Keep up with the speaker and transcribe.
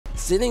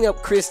sitting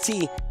up Chris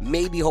T,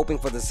 maybe hoping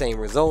for the same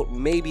result,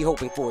 maybe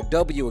hoping for a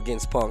W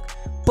against Punk,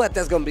 but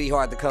that's going to be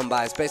hard to come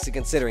by, especially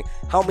considering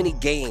how many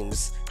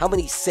games, how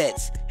many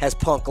sets has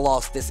Punk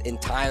lost this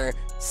entire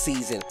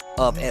season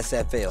of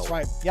SFL. That's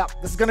right.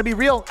 Yep, this is going to be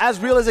real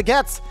as it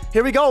gets.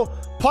 Here we go.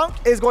 Punk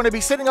is going to be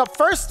sitting up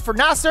first for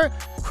NASR.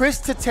 Chris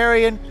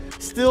Tatarian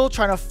still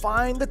trying to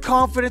find the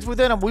confidence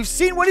within him. We've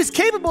seen what he's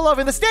capable of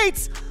in the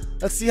States.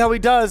 Let's see how he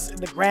does in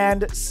the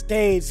grand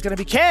stage. It's going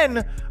to be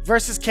Ken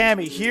versus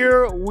Cammy.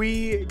 Here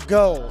we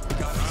go.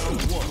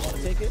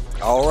 Take it.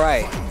 All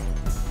right.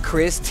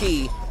 Chris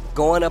T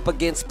going up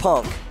against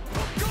Punk.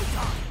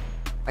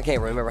 I can't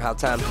remember how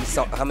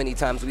many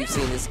times we've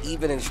seen this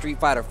even in Street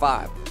Fighter V.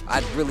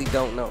 I really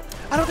don't know.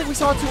 I don't think we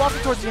saw it too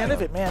often towards the end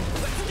of it, man.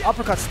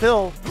 Uppercut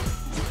still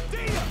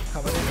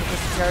coming in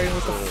with Tatarian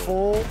with the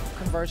full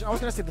conversion. I was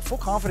going to say the full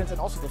confidence and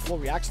also the full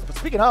reaction. But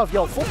speaking of,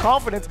 full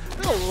confidence,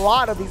 there's a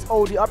lot of these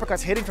OD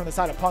uppercuts hitting from the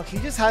side of Punk. He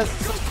just has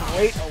such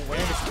great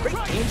awareness, great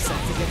game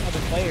sense against other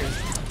players.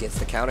 Gets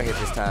the counter hit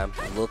this time.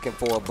 Looking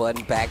for a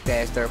button.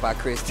 Backdash there by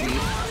Chris T.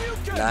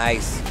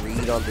 Nice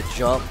read on the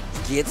jump.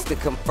 Gets the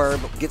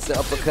confirm, gets the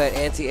uppercut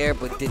anti-air,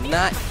 but did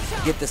not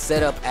get the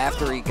setup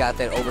after he got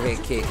that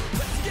overhead kick.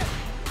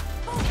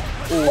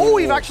 Oh,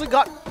 he actually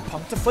got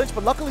Punk to flinch,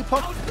 but luckily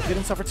Punk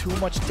didn't suffer too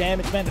much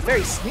damage, man. A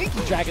very sneaky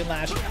Dragon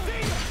Lash.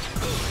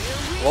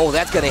 Oh,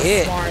 that's gonna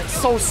hit. Smart,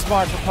 so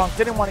smart for Punk.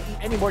 Didn't want to eat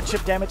any more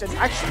chip damage, and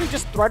actually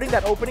just threading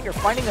that opening or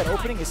finding that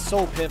opening is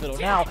so pivotal.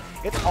 Now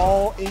it's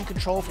all in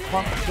control for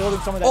Punk, building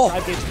some of that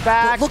side gauge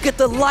back. Look at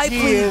the life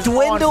lead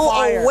dwindle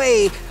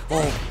away.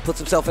 Oh, puts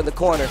himself in the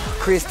corner.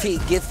 Chris T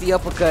gets the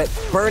uppercut.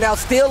 Burnout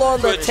still on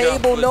the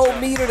table. No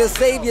meter to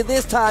save you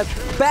this time.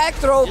 Back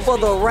throw for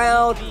the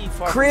round.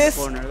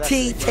 Chris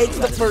T takes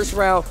the first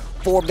round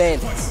for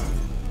Bandits.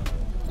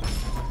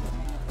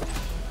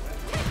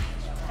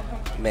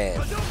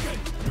 Man.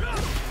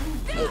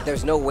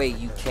 There's no way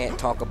you can't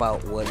talk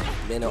about what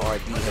Mena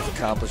RD has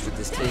accomplished with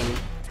this team.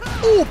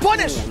 Ooh,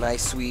 punish! Ooh,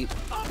 nice sweep.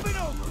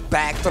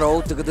 Back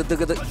throw.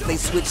 They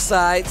switch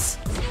sides.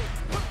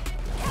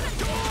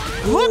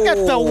 Look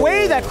at the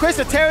way that Chris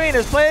Tatarian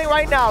is playing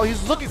right now.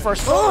 He's looking for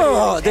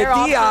the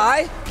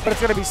DI. But it's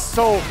going to be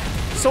so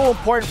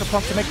important for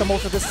Punk to make the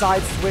most of this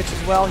side switch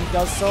as well. He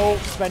does so,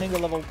 spending the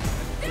level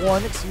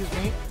 1, excuse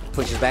me.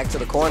 Pushes back to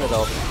the corner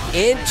though.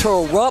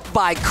 Interrupt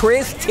by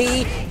Chris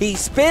T. He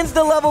spins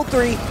the level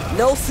 3.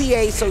 No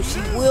CA, so she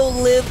will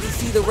live to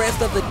see the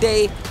rest of the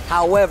day.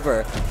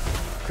 However,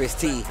 Chris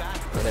T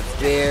in a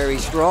very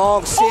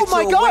strong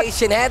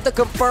situation. Had to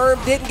confirm,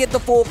 didn't get the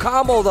full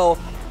combo though.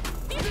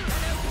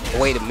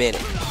 Wait a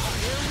minute.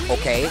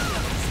 Okay.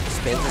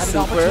 Spins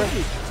the super.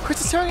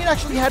 Chris Tatarian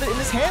actually had it in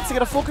his hands to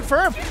get a full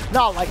confirm.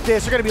 Not like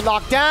this. You're going to be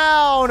locked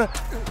down.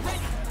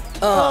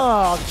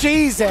 Oh,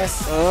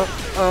 Jesus.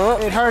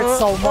 It hurts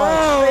so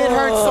much. It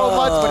hurts so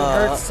much, but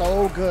it hurts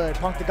so good.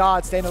 Punk the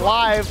God staying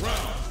alive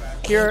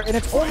here, and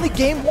it's only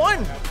game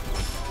 1.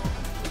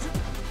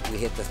 We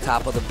hit the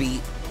top of the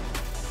beat.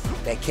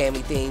 That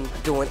Cammy thing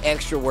doing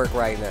extra work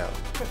right now.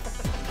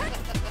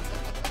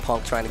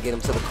 Punk trying to get him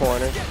to the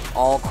corner.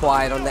 All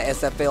quiet on the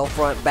SFL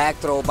front. Back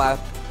throw by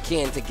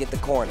Ken to get the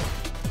corner.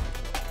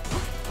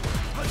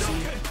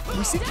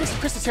 We see Chris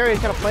Tatarian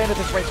kind of playing at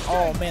this range.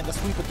 Oh man, the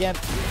sweep again.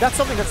 That's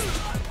something that's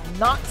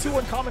not too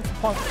uncommon for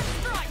Punk to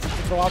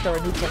throw out there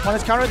a neutral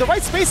punish counter. The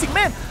right spacing,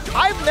 man.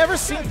 I've never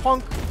seen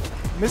Punk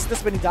miss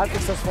this many dive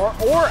kicks thus far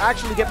or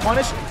actually get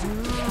punished.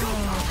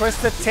 Chris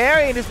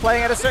Tatarian is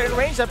playing at a certain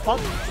range that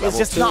Punk is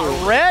just not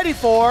ready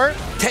for.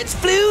 That's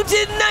flew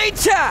to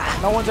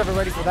nature. No one's ever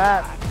ready for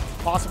that.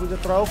 Possibly the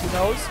throw, who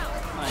knows?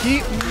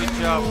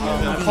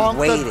 Punk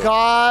the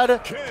God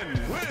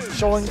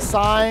showing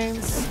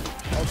signs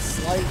of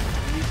slight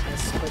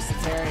weakness. Chris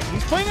Tatarian.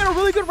 He's playing at a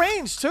really good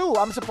range too.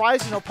 I'm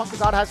surprised, Punk the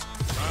God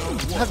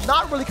has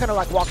not really kind of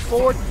like walked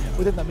forward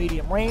within the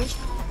medium range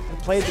and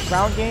played the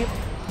ground game.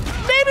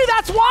 Maybe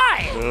that's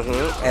why.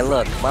 And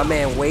look, my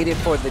man waited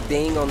for the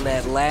ding on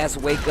that last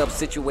wake-up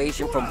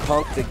situation from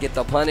Punk to get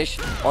the punish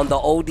on the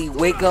OD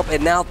wake-up,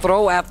 and now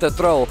throw after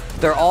throw.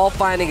 They're all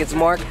finding its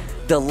mark.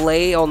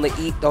 Delay on the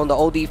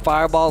OD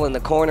fireball in the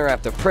corner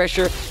after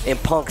pressure,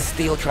 and Punk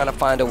still trying to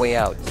find a way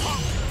out.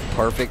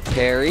 Perfect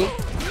parry,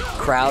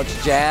 crouch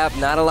jab,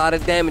 not a lot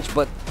of damage,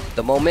 but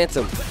the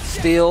momentum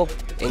still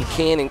in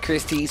Ken and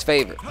Chris T's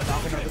favor.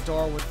 Knocking on the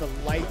door with the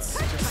lights,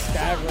 just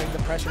staggering the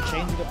pressure,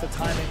 changing up the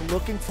timing,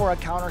 looking for a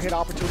counter hit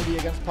opportunity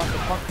against Punk.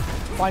 And Punk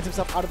finds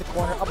himself out of the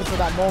corner up until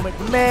that moment.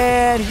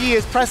 Man, he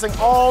is pressing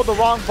all the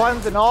wrong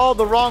buttons in all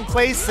the wrong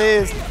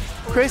places.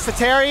 Chris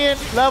Tatarian,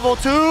 level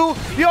 2.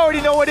 You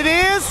already know what it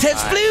is.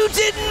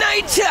 Texfluted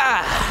nature!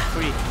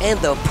 And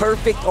the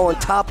perfect on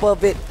top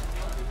of it.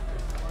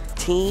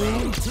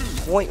 Team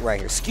point right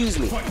here. Excuse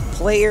me.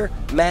 Player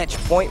match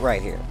point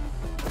right here.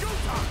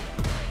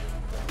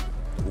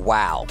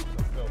 Wow.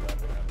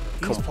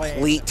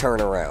 Complete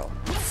turnaround.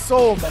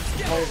 So much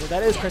composure.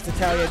 That is Chris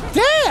Tatarian.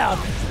 Damn!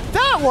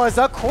 That was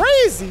a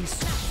crazy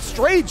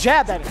straight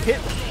jab that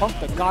hit Punk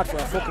the God for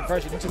a full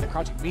conversion into the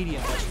crouching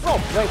medium.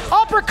 Oh, great.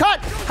 Uppercut!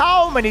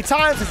 How many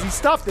times has he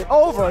stuffed it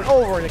over and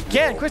over and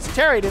again? Chris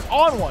Terry is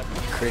on one.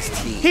 Chris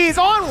T. He's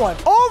on one.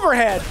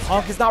 Overhead.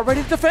 Punk is not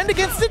ready to defend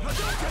against it.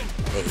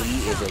 And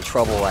he is in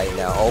trouble right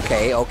now.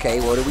 Okay,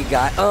 what do we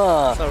got?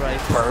 Alright.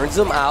 Burns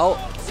him out.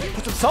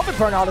 Puts himself in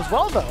burnout as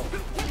well, though.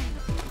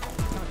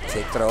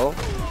 Tick throw.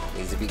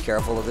 Needs to be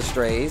careful of the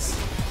strays.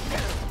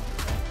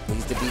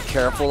 Needs to be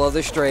careful of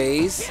the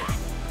strays.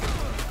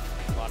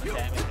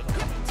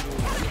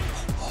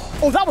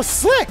 Oh, that was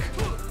slick!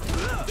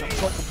 Jump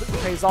short completely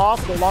pays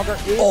off, no longer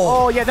is.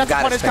 Oh, yeah, that's a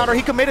punish counter.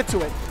 He committed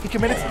to it. He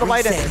committed to the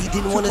light end. He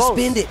didn't want to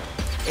spend it.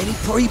 And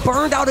he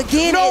burned out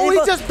again. No, he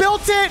just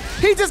built it.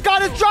 He just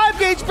got his drive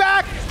gauge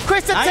back.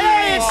 Chris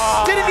Terry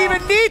didn't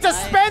even need to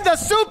spend the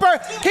super.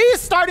 He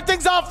started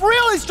things off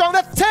really strong.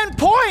 That's 10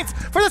 points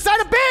for the side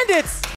of Bandits.